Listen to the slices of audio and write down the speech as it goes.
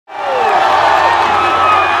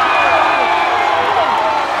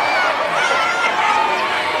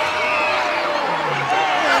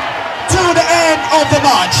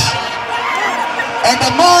match. And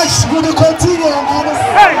the match will continue on the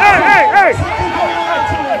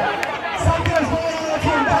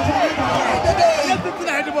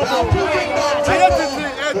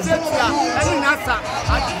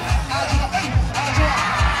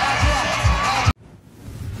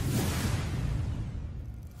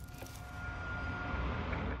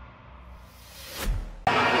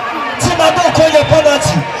Timaboko your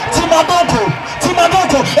penalty. Timaboko.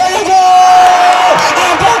 There you go.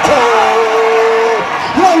 Timaboko.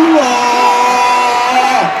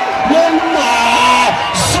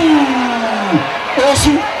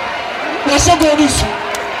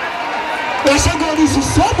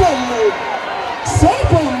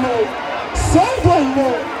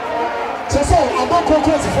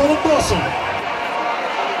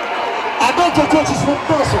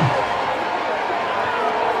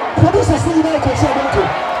 Producer see you now, coach.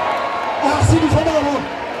 I see the final one.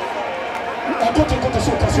 I got to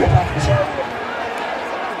show us your partnership.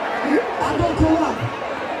 I don't go on.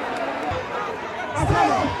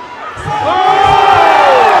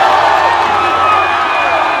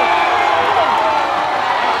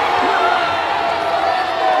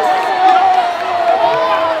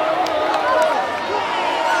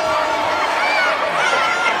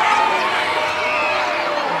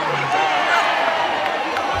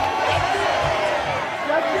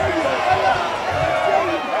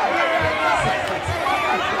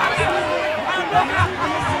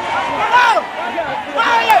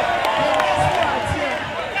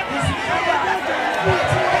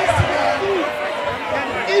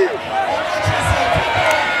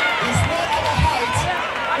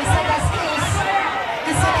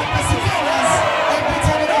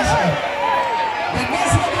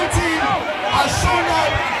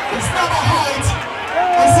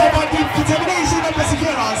 Determination and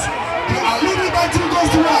perseverance. They are leading by 2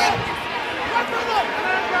 goals to 1.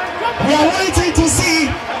 We are waiting to see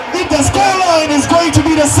if the scoreline is going to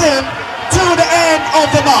be the same till the end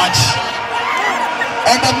of the match.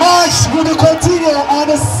 And the match will continue on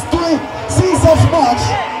the 6th of March.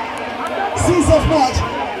 6th of March.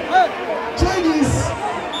 Chinese.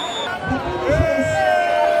 The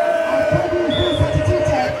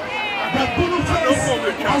blue face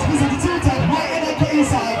has been substituted by NRK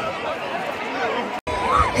inside.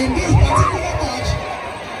 In this particular match,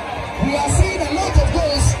 we are seeing a lot of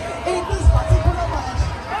goals. In this particular match,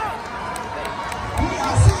 we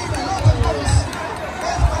are seeing a lot of goals.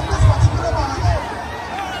 And in this particular match,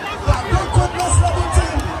 the non-goodness level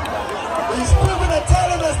team is proving and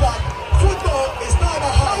telling us that football is not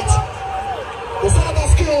about height, it's not about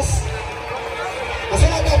skills, it's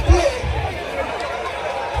not about play.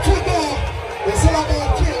 Football is all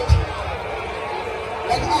about field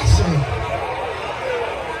and action.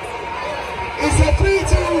 It's a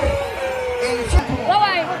 3-2 in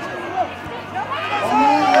Hey!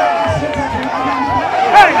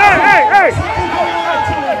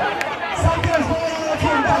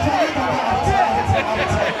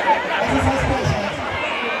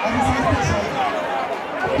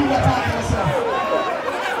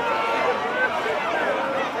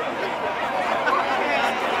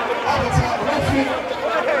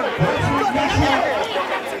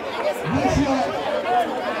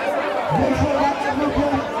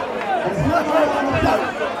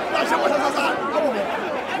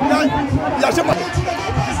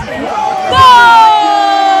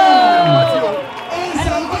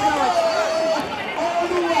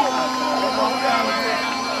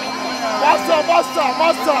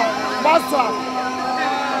 Master.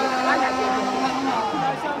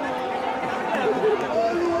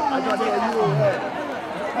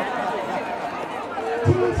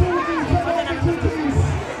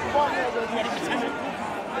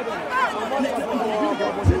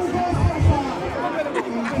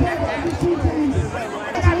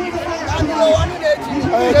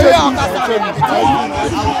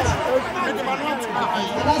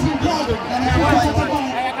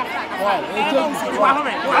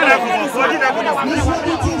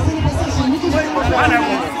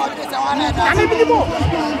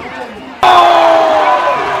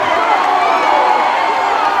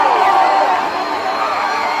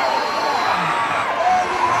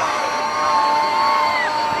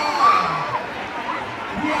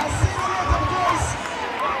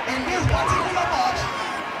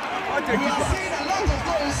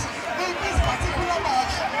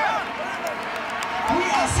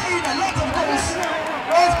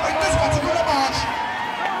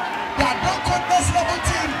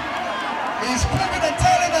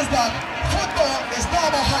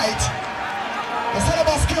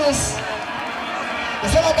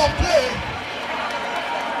 It's all about play.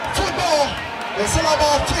 Football It's all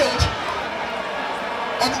about field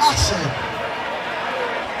and action.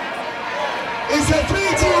 It's a 3-2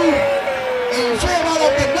 in favor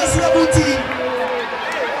of the next level team.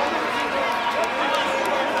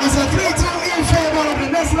 It's a 3-2 in favor of the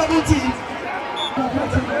next level team.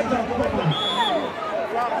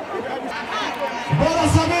 Brother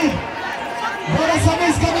Sami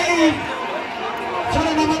is coming in for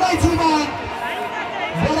the number 90 man.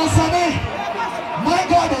 Brother Sami, my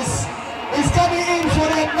goddess, is coming in for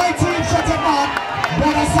the 19th shuttle man.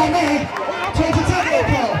 Brother Sami, 22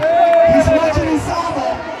 April. He's launching his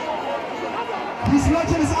album. He's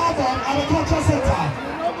launching his album at the Culture Center.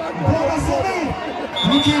 Brother Sami,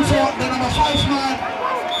 looking for the number 5 man.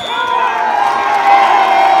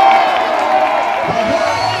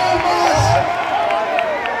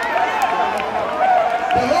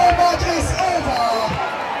 The whole match is over.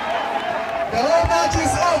 The whole match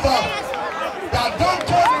is over. That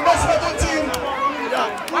Duncan Western team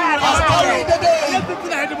has carried the day.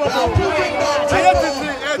 They are proving that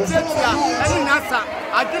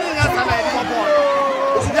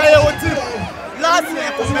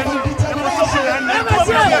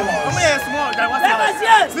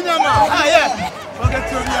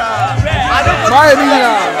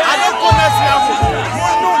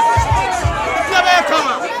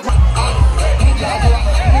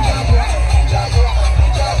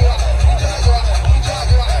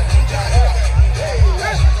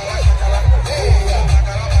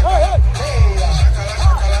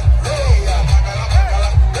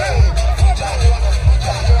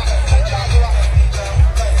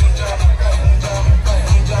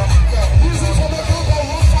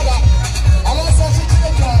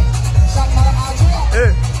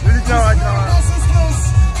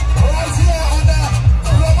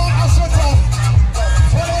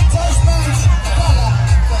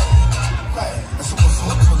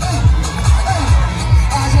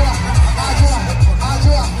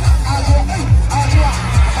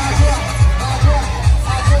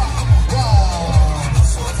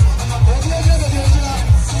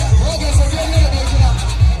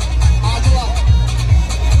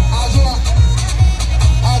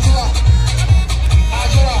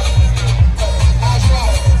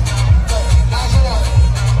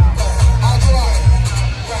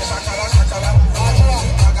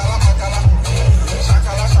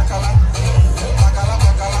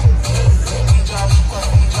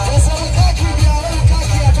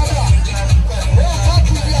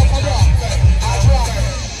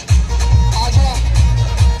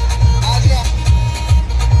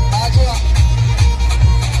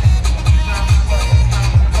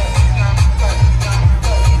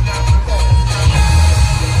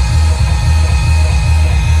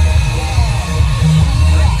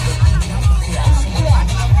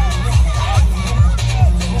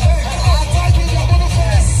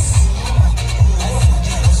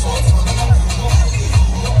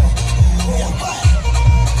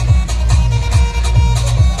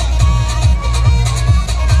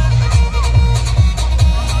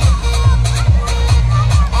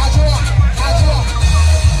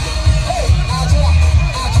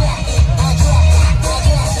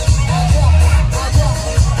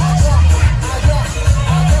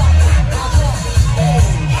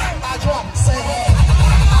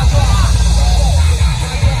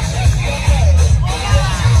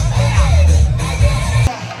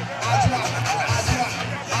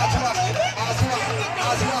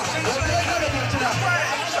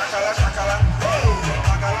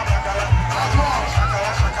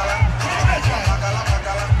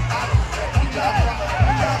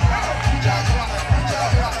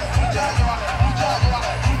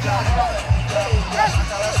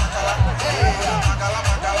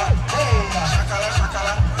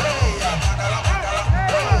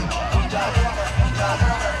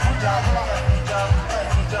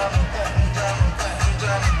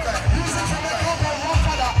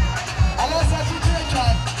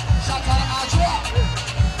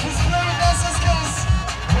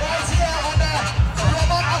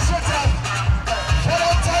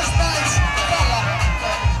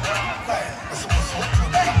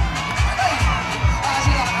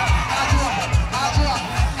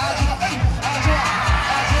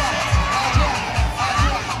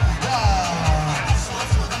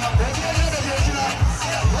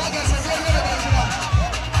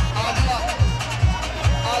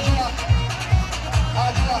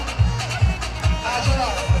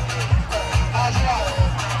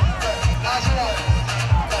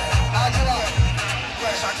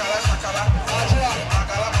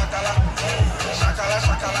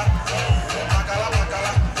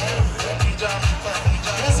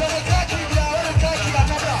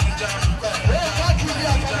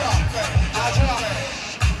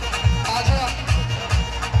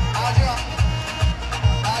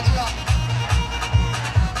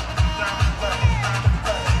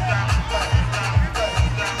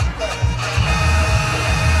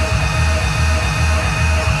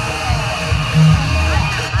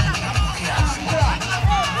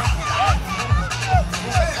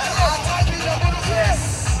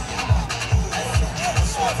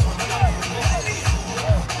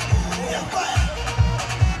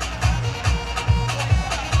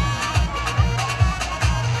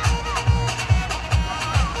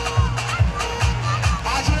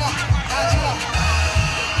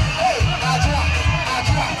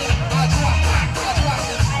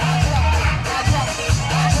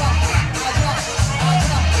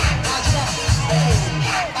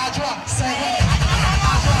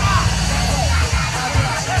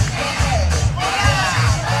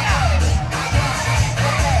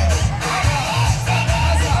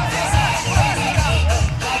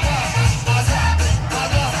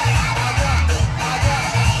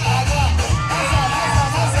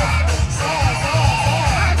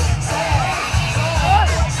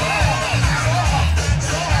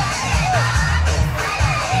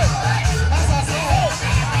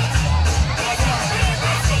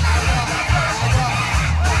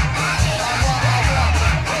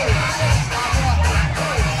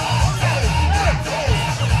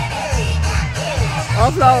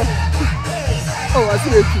flower. Oh, I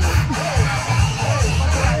see it.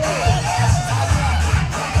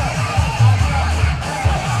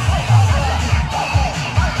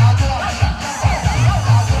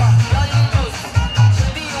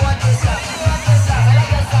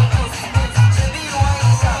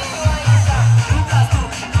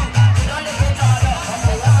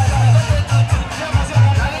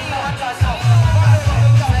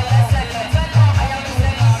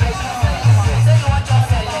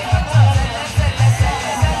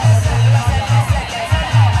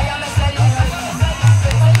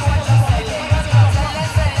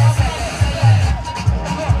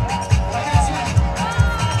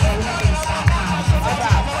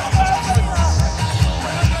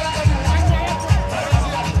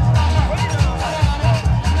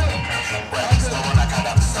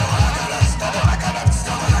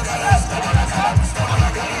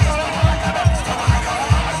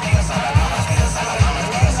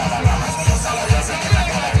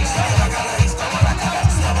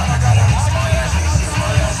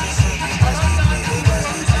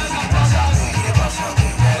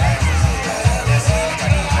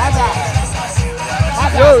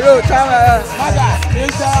 Yo, time